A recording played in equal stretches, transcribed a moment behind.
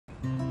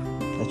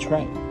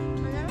try.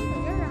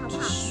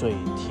 水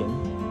田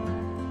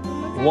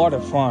Water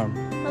farm.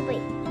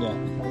 Yeah.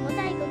 我们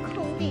在一个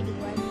空地里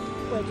玩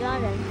鬼抓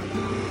人，好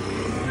不好？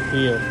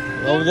 Here.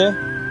 Over there?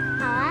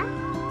 好啊。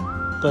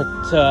 But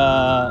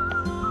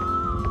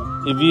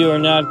if you are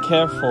not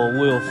careful,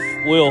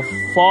 we'll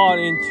fall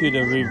into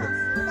the river.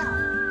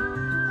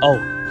 Oh.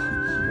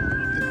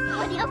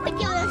 你要会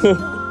掉下去。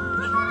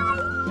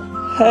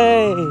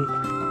Hey.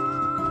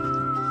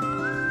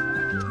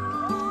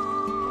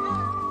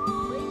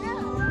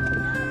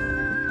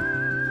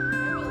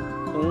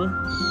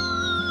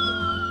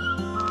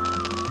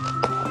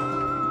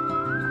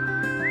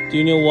 Do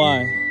you know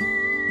why?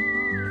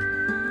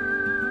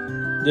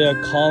 They are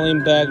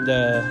calling back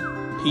the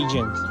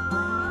pigeons.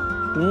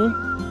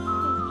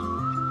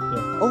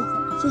 Yeah. Oh,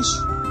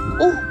 fish.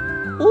 Oh,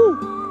 oh.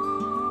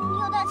 你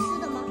有在吃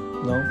的吗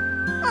No.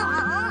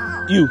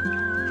 啊 You.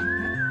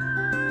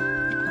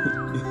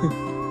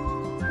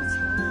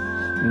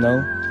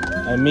 No.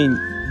 I mean,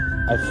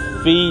 I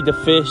feed the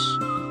fish.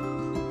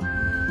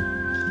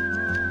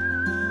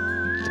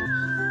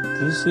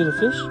 Do you see the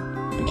fish?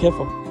 Be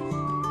careful.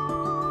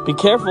 Be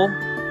careful.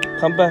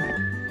 Come back.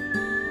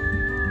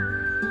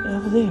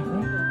 Over there,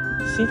 right?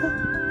 See that?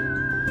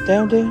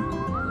 Down there?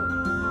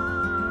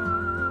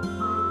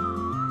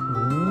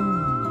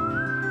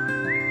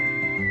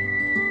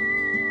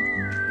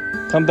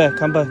 Come back,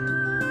 come back.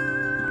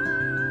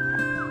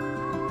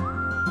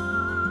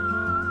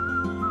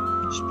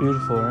 It's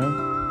beautiful, right?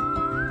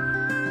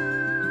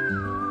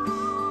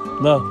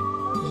 No.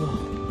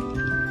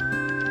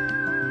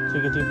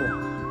 Take a deep breath.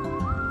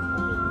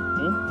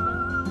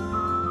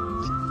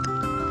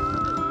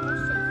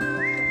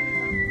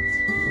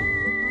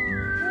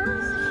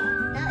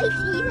 然后一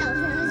踢到它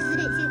的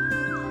水就掉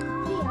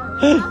了，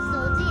然后手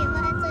机也放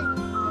在这里。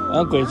然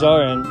后鬼抓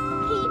人，踢，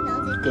然后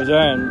就鬼抓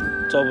人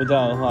抓不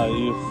到的话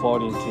，you fall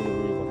into the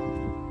river.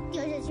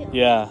 掉下去。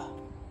Yeah.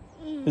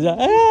 就这样，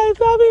哎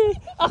 ，Bobby.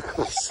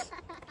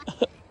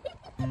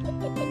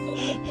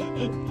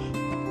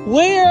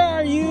 Where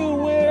are you?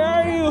 Where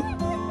are you?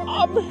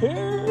 I'm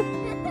here.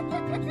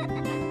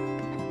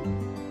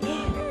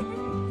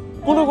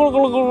 咕噜咕噜咕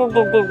噜咕噜咕噜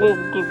咕噜咕噜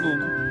咕噜。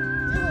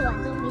这个晚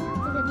中迷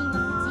航，这个地方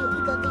只有一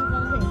个地方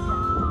可以跳。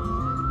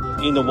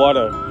In the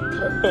water.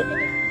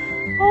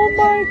 Oh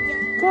my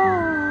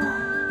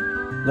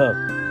God. Look.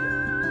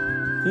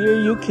 Here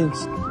you can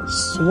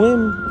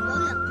swim.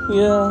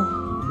 Yeah.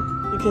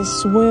 You can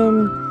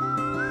swim.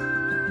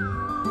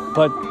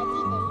 But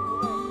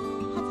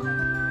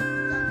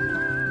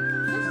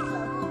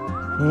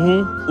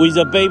with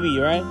a baby,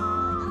 right?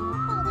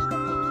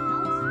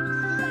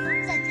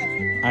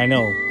 I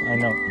know, I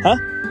know. Huh?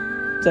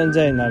 站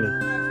在哪里？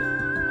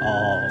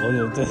哦，我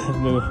有在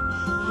那个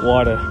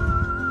water.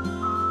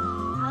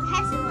 好，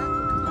开始玩。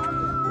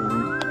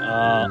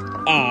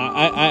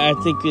I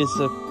think it's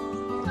a.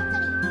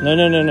 No.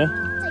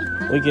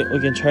 We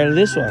can try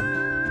this one.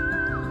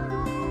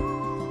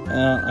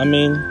 I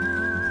mean,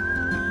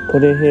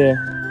 put it here.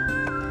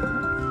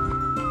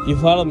 You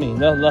follow me.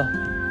 No.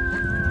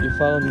 You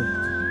follow me.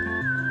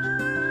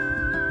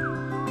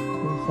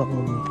 You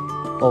follow me.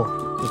 Oh.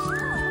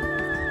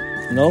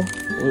 No?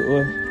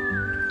 We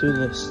do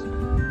this.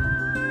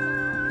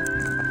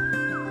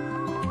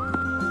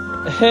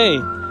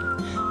 Hey!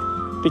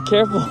 Be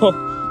careful.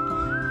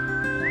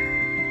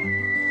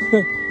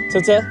 车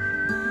车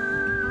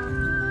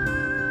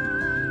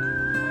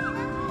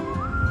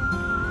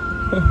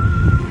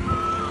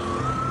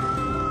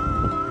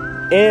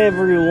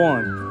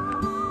Everyone.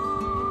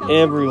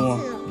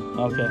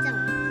 Okay.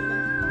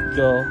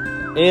 Go.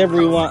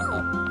 Everyone.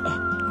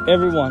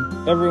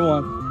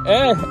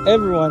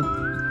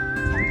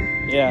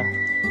 Yeah.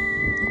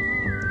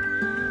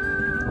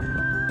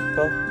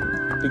 Go.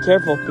 Be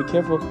careful.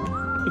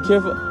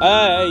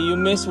 Hey, you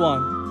missed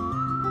one.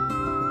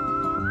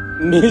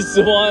 Missed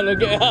one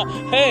again.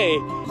 Hey,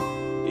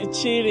 you're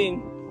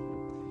cheating.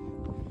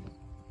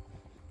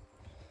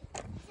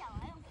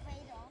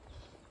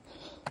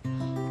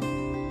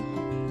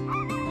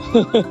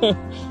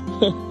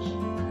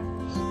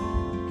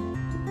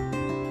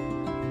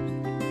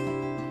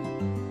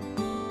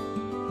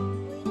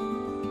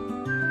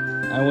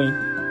 I win.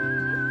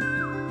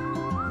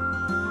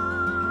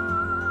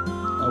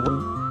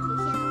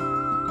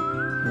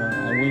 No, I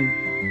win.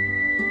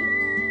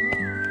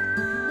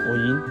 我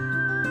赢。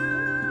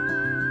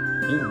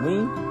赢。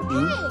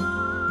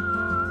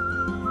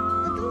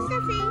有东西在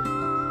飞。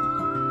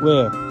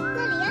Where?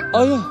 那里啊。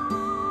Oh yeah.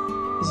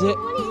 Is it?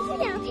 我连续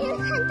2天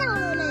看到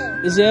了嘞。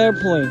Is it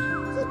airplane?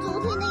 是昨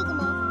天那个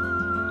吗？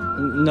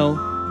 No,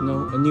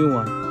 a new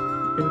one.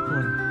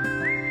 Airplane.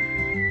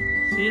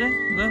 See that?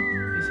 Look,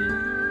 you see it?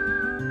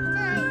 在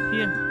哪里？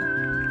 Here.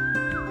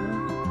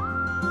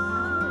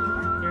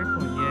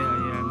 Airplane,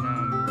 yeah, no.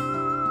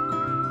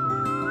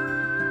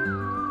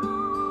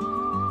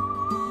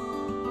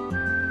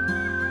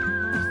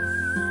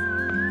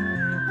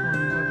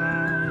 Airplane,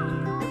 bye-bye.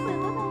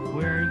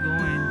 Where are you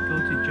going? Go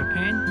to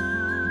Japan?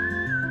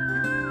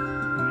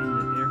 I mean,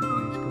 the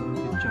airplane is going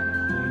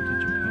to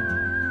Japan.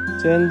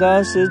 剪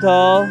刀石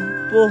头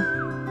布。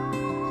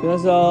跟他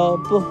说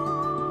不，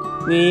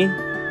你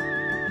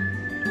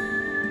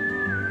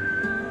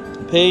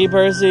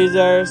paper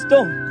scissors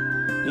stone，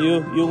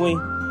 you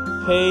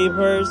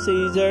win。Paper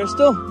scissors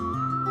stone，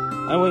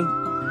 I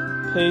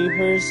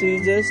win。Paper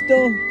scissors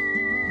stone，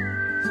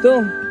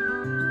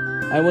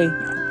 I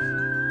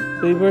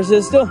win。Paper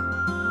scissors stone，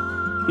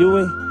 you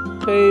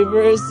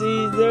win。Paper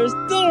scissors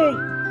stone，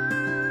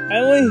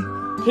 I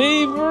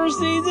win。Paper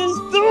scissors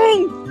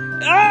stone，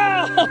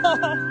 啊！哈哈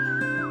哈。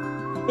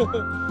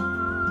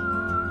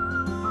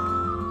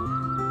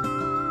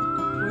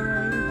Where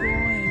are you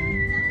going?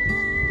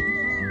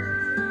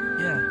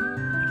 Yeah,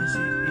 you can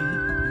see it.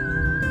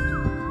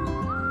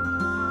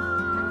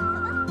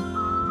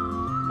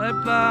 Bye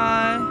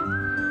bye.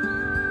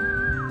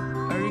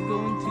 Are you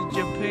going to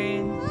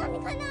Japan? 哇，你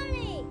看那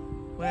里，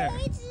 Where? 有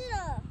一只